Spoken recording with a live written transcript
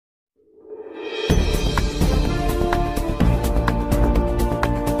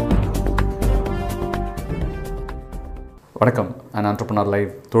வணக்கம் and entrepreneur live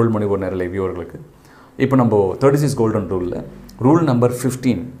தொழில் முனைவோர் நேர லைவ் வியூவர்களுக்கு இப்போ நம்ம 36 கோல்டன் ரூலில் ரூல் நம்பர்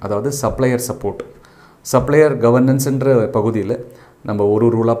 15 அதாவது சப்ளையர் சப்போர்ட் சப்ளையர் கவர்னன்ஸ்ன்ற பகுதியில் நம்ம ஒரு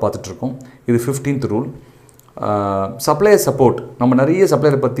ரூலாக பார்த்துட்ருக்கோம். இது 15th ரூல். சப்ளையர் சப்போர்ட் நம்ம நிறைய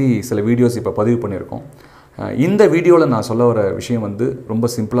சப்ளையரை பற்றி சில வீடியோஸ் இப்போ பதிவு பண்ணியிருக்கோம். இந்த வீடியோவில் நான் சொல்ல வர விஷயம் வந்து ரொம்ப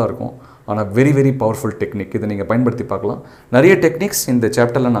சிம்பிளாக இருக்கும், ஆனால் வெரி வெரி பவர்ஃபுல் டெக்னிக். இதை நீங்கள் பயன்படுத்தி பார்க்கலாம். நிறைய டெக்னிக்ஸ் இந்த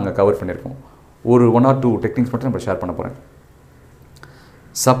சாப்டரில் நாங்கள் கவர் பண்ணியிருக்கோம். ஒரு 1 or 2 டெக்னிக்ஸ் மட்டும் நம்ம ஷேர் பண்ண போகிறேன்.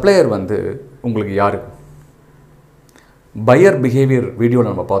 சப்ளையர் வந்து உங்களுக்கு யார்? பையர் பிஹேவியர் வீடியோவில்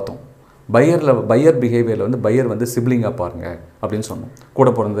நம்ம பார்த்தோம். பையர் பிஹேவியரில் வந்து பையர் வந்து சிப்ளிங்காக பாருங்கள் அப்படின்னு சொன்னோம்.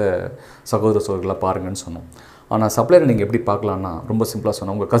 கூட பிறந்த சகோதர சகோதரிகளாக பாருங்கன்னு சொன்னோம். ஆனால் சப்ளையரை நீங்கள் எப்படி பார்க்கலான்னா ரொம்ப சிம்பிளாக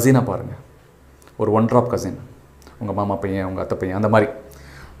சொன்னோம். உங்கள் கசினாக பாருங்கள். ஒரு 1 drop கசின், உங்கள் மாமா பையன், உங்கள் அத்தை பையன், அந்த மாதிரி.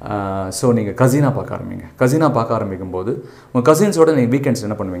 ஸோ நீங்கள் கசினாக பார்க்க ஆரம்பிங்க. கசினாக பார்க்க ஆரம்பிக்கும் போது உங்கள் கசின்ஸோடு நீங்கள் வீக்கெண்ட்ஸ்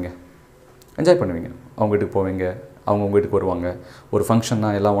என்ன பண்ணுவீங்க? என்ஜாய் பண்ணுவீங்க. அவங்க வீட்டுக்கு போவீங்க, அவங்க உங்கள் வீட்டுக்கு வருவாங்க. ஒரு ஃபங்க்ஷன்னா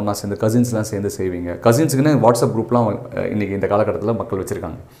எல்லாம் ஒன்றா சேர்ந்து கசின்ஸ்லாம் சேர்ந்து செய்வீங்க. கசின்ஸுக்குன்னு வாட்ஸ்அப் குரூப்லாம் இன்றைக்கி இந்த காலகட்டத்தில் மக்கள்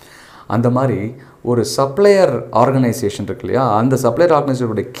வச்சுருக்காங்க. அந்த மாதிரி ஒரு சப்ளையர் ஆர்கனைசேஷன் இருக்கு இல்லையா, அந்த சப்ளையர்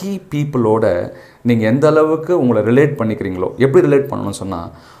ஆர்கனைசேஷனோட கீ பீப்புளோட நீங்கள் எந்த அளவுக்கு உங்களை ரிலேட் பண்ணிக்கிறீங்களோ, எப்படி ரிலேட் பண்ணணும்னு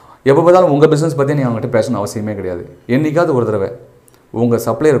சொன்னால், எப்போ பார்த்தாலும் உங்கள் பிஸ்னஸ் பற்றி நீங்கள் அவங்ககிட்ட பேசணும் அவசியமே கிடையாது. என்றைக்காவது ஒரு தடவை உங்கள்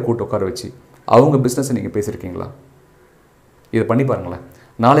சப்ளையரை கூட்டு உட்கார வச்சு அவங்க பிஸ்னஸை நீங்கள் பேசியிருக்கீங்களா? இதை பண்ணி பாருங்களேன்.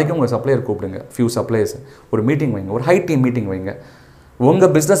 நாளைக்கும் உங்கள் சப்ளையர் கூப்பிடுங்க, ஃபியூ சப்ளையர்ஸ், ஒரு மீட்டிங் வைங்க, ஒரு ஹை டீம் மீட்டிங் வைங்க.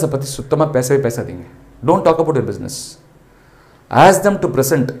 உங்கள் பிஸ்னஸை பற்றி சுத்தமாக பேசவே பேசாதீங்க. Don't talk about your business. As them to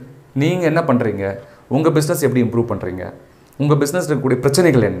present. நீங்கள் என்ன பண்ணுறீங்க, உங்கள் பிஸ்னஸ் எப்படி இம்ப்ரூவ் பண்ணுறீங்க, உங்கள் பிஸ்னஸ் இருக்கக்கூடிய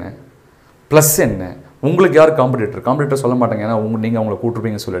பிரச்சனைகள் என்ன, ப்ளஸ் என்ன, உங்களுக்கு யார் காம்படிட்டர் சொல்ல மாட்டாங்க, ஏன்னா நீங்கள் அவங்கள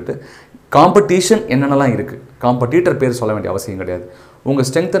கூப்பிட்ருப்பீங்கன்னு சொல்லிட்டு. காம்படிஷன் என்னென்னலாம் இருக்குது, காம்படிட்டர் பேர் சொல்ல வேண்டிய அவசியம் கிடையாது. உங்கள்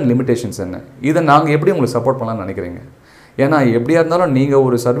ஸ்ட்ரென்த் அண்ட் லிமிடேஷன்ஸ் என்ன, இதை நாங்கள் எப்படி உங்களுக்கு சப்போர்ட் பண்ணலாம்னு நினைக்கிறீங்க. ஏன்னா எப்படியா இருந்தாலும் நீங்கள்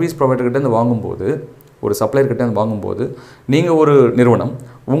ஒரு சர்வீஸ் ப்ரொவைடர்கிட்டேருந்து வாங்கும்போது, ஒரு சப்ளையர்கிட்டேருந்து வாங்கும்போது, நீங்கள் ஒரு நிறுவனம்,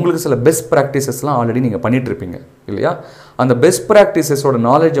 உங்களுக்கு சில பெஸ்ட் ப்ராக்டிசஸ்லாம் ஆல்ரெடி நீங்கள் பண்ணிகிட்ருப்பீங்க இல்லையா? அந்த பெஸ்ட் ப்ராக்டிசஸோட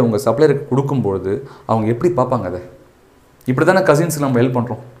நாலேஜை உங்கள் சப்ளையருக்கு கொடுக்கும்பொழுது அவங்க எப்படி பார்ப்பாங்க அதை? இப்படி தானே கசின்ஸுக்கு நம்ம ஹெல்ப்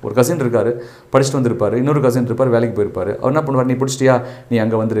பண்ணுறோம். ஒரு கசின் இருக்கார், படிச்சுட்டு வந்திருப்பார், இன்னொரு கசின் இருப்பார், வேலைக்கு போயிருப்பார். அவர் என்ன பண்ணுவார், நீ பிடிச்சிட்டியா, நீ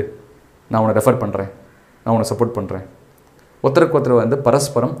அங்கே வந்துரு, நான் உன்னை ரெஃபர் பண்ணுறேன், நான் உன்னை சப்போர்ட் பண்ணுறேன். ஒருத்தருக்கு ஒருத்தர் வந்து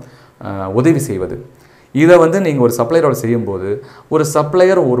பரஸ்பரம் உதவி செய்வது. இதை வந்து நீங்கள் ஒரு சப்ளையரோடு செய்யும்போது ஒரு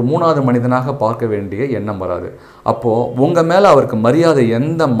சப்ளையர் ஒரு 3வது மனிதனாக பார்க்க வேண்டிய எண்ணம் வராது. அப்போது உங்கள் மேலே அவருக்கு மரியாதை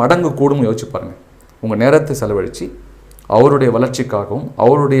எந்த மடங்கு கூடும் யோசிச்சு பாருங்கள். உங்கள் நேரத்தை செலவழித்து அவருடைய வளர்ச்சிக்காகவும்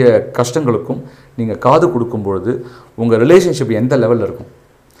அவருடைய கஷ்டங்களுக்கும் நீங்கள் காது கொடுக்கும்பொழுது உங்கள் ரிலேஷன்ஷிப் எந்த லெவலில் இருக்கும்?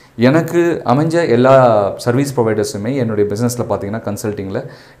 எனக்கு அமைஞ்ச எல்லா சர்வீஸ் ப்ரொவைடர்ஸுமே என்னுடைய பிஸ்னஸில் பார்த்தீங்கன்னா கன்சல்ட்டிங்கில்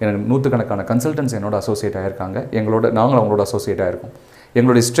எனக்கு 100கணக்கான கன்சல்டன்ஸ் என்னோட அசோசியேட் ஆகியிருக்காங்க. நாங்களும் அவங்களோட அசோசியேட் ஆகிருக்கோம்.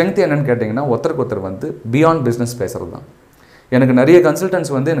 எங்களுடைய ஸ்ட்ரென்த் என்னென்னு கேட்டிங்கன்னா, ஒருத்தருக்கு ஒருத்தர் வந்து பியாண்ட் பிஸ்னஸ் பேசுகிறது தான். எனக்கு நிறைய கன்சல்டன்ஸ்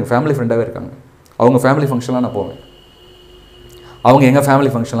வந்து எனக்கு ஃபேமிலி ஃப்ரெண்டாகவே இருக்காங்க. அவங்க ஃபேமிலி ஃபங்க்ஷன்லாம் நான் போவேன், அவங்க எங்கள்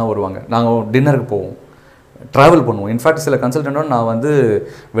ஃபேமிலி ஃபங்க்ஷன்லாம் வருவாங்க, நாங்கள் டின்னருக்கு போவோம், ட்ராவல் பண்ணுவோம். இன்ஃபேக்ட் சில கன்சல்டன்ட்டோட நான் வந்து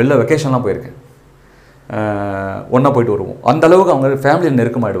வெளில வெக்கேஷன்லாம் போயிருக்கேன், ஒன்றா போயிட்டு வருவோம். அந்த அளவுக்கு அவங்க ஃபேமிலியில்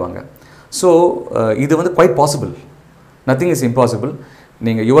நெருக்கமாகிடுவாங்க. ஸோ இது வந்து quite possible. Nothing is impossible.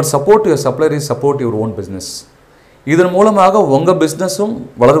 நீங்கள் your support your supplier is support your own business. இதன் மூலமாக உங்கள் பிஸ்னஸும்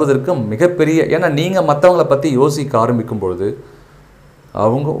வளர்வதற்கு மிகப்பெரிய, ஏன்னா நீங்கள் மற்றவங்கள பற்றி யோசிக்க ஆரம்பிக்கும் பொழுது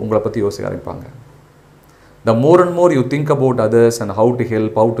அவங்க உங்களை பற்றி யோசிக்க ஆரம்பிப்பாங்க. The more and more you think about others and how to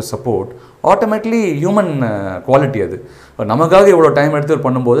help, how to support, automatically human quality அது. நமக்காக இவ்வளோ டைம் எடுத்து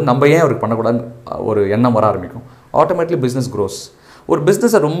பண்ணும்போது நம்ம ஏன் அவருக்கு பண்ணக்கூடாதுன்னு ஒரு எண்ணம் வர ஆரம்பிக்கும். Automatically business cross. ஒரு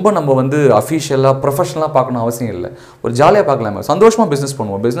பிஸ்னஸை ரொம்ப நம்ம வந்து அஃபிஷியலாக ப்ரொஃபஷனலாக பார்க்கணும் அவசியம் இல்லை. ஒரு ஜாலியாக பார்க்கலாமே, சந்தோஷமாக பிஸ்னஸ்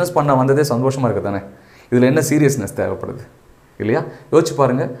பண்ணுவோம். பிஸ்னஸ் பண்ண வந்ததே சந்தோஷமாக இருக்குது தானே, இதில் என்ன சீரியஸ்னஸ் தேவைப்படுது இல்லையா? யோசிச்சு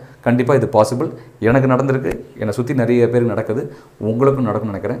பாருங்கள். கண்டிப்பாக இது பாசிபிள். எனக்கு நடந்திருக்கு, என்னை சுற்றி நிறைய பேருக்கு நடக்குது, உங்களுக்கும்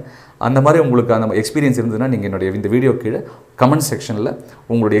நடக்கும்னு நினைக்கிறேன். அந்த மாதிரி உங்களுக்கு அந்த எக்ஸ்பீரியன்ஸ் இருந்ததுன்னா நீங்கள் என்னுடைய இந்த வீடியோ கீழே கமெண்ட் செக்ஷனில்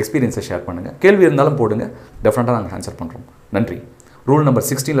உங்களுடைய எக்ஸ்பீரியன்ஸை ஷேர் பண்ணுங்கள். கேள்வி இருந்தாலும் போடுங்க, டெஃபினட்டாக நாங்கள் ஆன்சர் பண்ணுறோம். நன்றி. ரூல் நம்பர்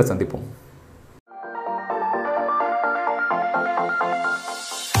 16 சந்திப்போம்.